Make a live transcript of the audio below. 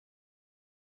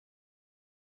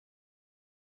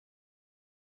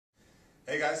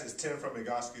Hey guys, it's Tim from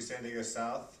Egoscue, San Diego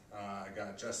South. I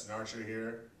got Justin Archer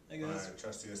here, Hey guys. my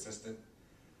trusty assistant.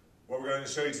 What we're going to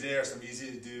show you today are some easy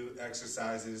to do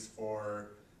exercises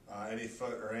for any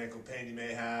foot or ankle pain you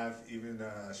may have, even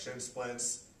shin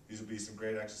splints. These will be some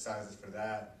great exercises for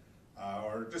that,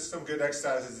 or just some good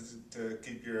exercises to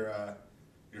keep your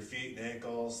feet and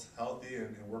ankles healthy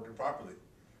and working properly.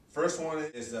 First one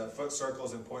is foot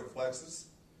circles and point flexes.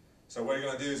 So what you're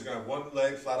going to do is you're going to have one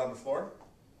leg flat on the floor.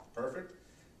 Perfect.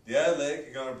 The other leg,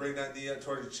 you're going to bring that knee up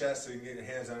towards your chest so you can get your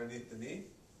hands underneath the knee.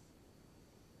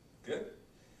 Good.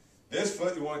 This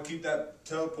foot, you want to keep that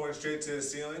toe pointing straight to the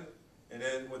ceiling. And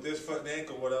then with this foot and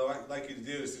ankle, what I'd like you to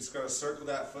do is just going to circle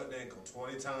that foot and ankle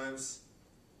 20 times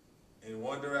in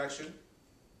one direction.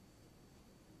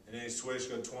 And then you switch,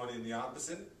 go 20 in the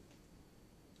opposite.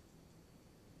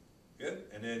 Good.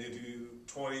 And then you do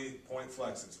 20 point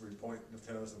flexes, where you point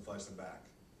the toes and flex them back.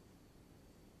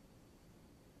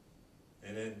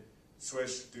 And then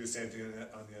switch, do the same thing on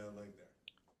the other leg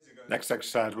there. Next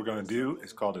exercise we're going to do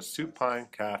is called a supine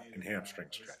calf and hamstring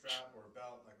stretch. Or a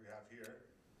belt like we have here.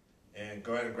 And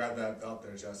go ahead and grab that belt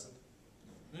there, Justin.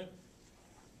 Yeah.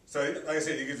 So like I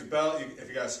said, you use a belt. If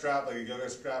you got a strap, like a yoga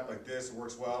strap like this, it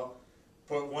works well.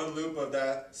 Put one loop of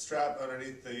that strap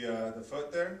underneath the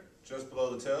foot there, just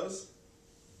below the toes.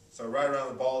 So right around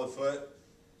the ball of the foot.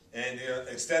 And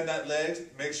extend that leg.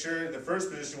 Make sure the first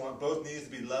position, you want both knees to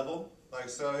be level, like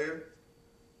so here.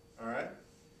 Alright?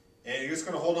 And you're just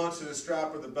going to hold on to the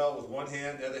strap or the belt with one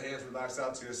hand, the other hand's relaxed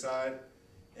out to your side.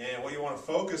 And what you want to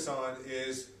focus on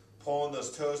is pulling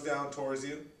those toes down towards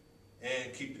you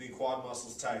and keeping the quad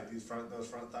muscles tight, those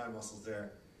front thigh muscles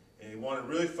there. And you want to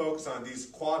really focus on these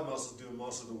quad muscles doing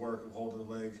most of the work of holding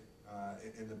the leg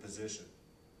in the position.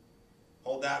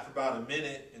 Hold that for about a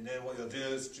minute, and then what you'll do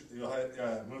is you'll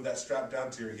move that strap down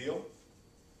to your heel.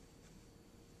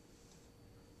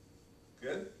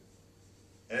 Good.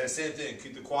 And the same thing,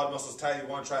 keep the quad muscles tight. You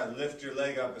want to try to lift your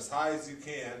leg up as high as you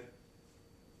can,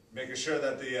 making sure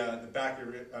that the back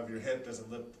of your hip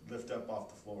doesn't lift up off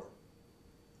the floor.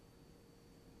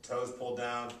 Toes pulled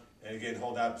down, and again,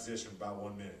 hold that position for about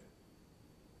 1 minute.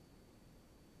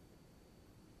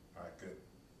 All right, good.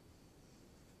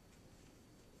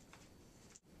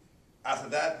 After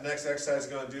that, the next exercise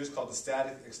you're going to do is called the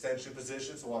static extension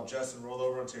position. So we'll have Justin roll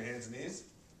over onto your hands and knees.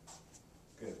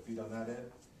 Good, feet on that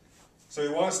end. So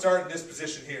you want to start in this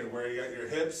position here, where you got your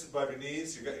hips above your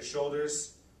knees, you got your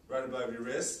shoulders right above your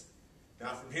wrists.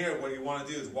 Now from here, what you want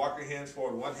to do is walk your hands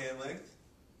forward one hand length.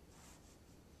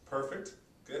 Perfect,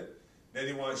 good. Then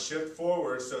you want to shift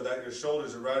forward so that your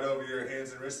shoulders are right over your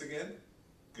hands and wrists again.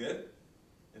 Good.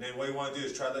 And then what you want to do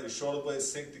is try to let your shoulder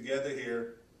blades sink together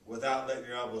here without letting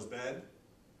your elbows bend.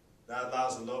 That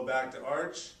allows the low back to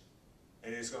arch,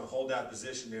 and you're just going to hold that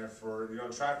position there you're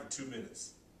going to try for 2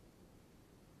 minutes.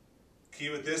 Key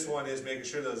with this one is making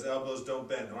sure those elbows don't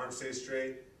bend. Arms stay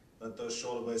straight, let those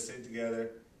shoulder blades sink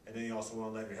together, and then you also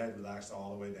want to let your head relax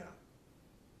all the way down.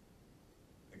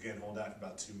 Again, hold that for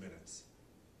about 2 minutes.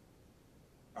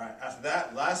 All right, after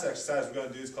that, last exercise we're going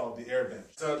to do is called the air bench.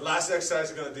 So the last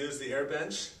exercise we're going to do is the air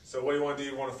bench. So what you want to do,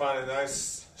 you want to find a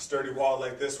nice sturdy wall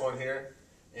like this one here.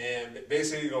 And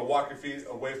basically you're going to walk your feet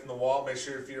away from the wall, make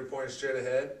sure your feet are pointing straight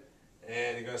ahead.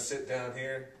 And you're going to sit down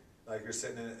here like you're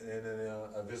sitting in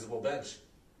a visible bench.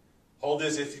 Hold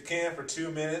this if you can for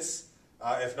 2 minutes.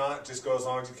 If not, just go as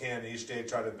long as you can. Each day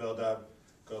try to build up,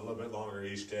 go a little bit longer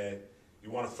each day. You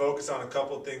want to focus on a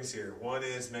couple of things here. One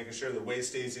is making sure the weight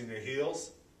stays in your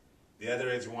heels. The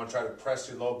other is you want to try to press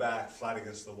your low back flat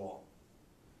against the wall.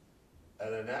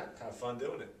 Other than that, have fun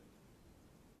doing it.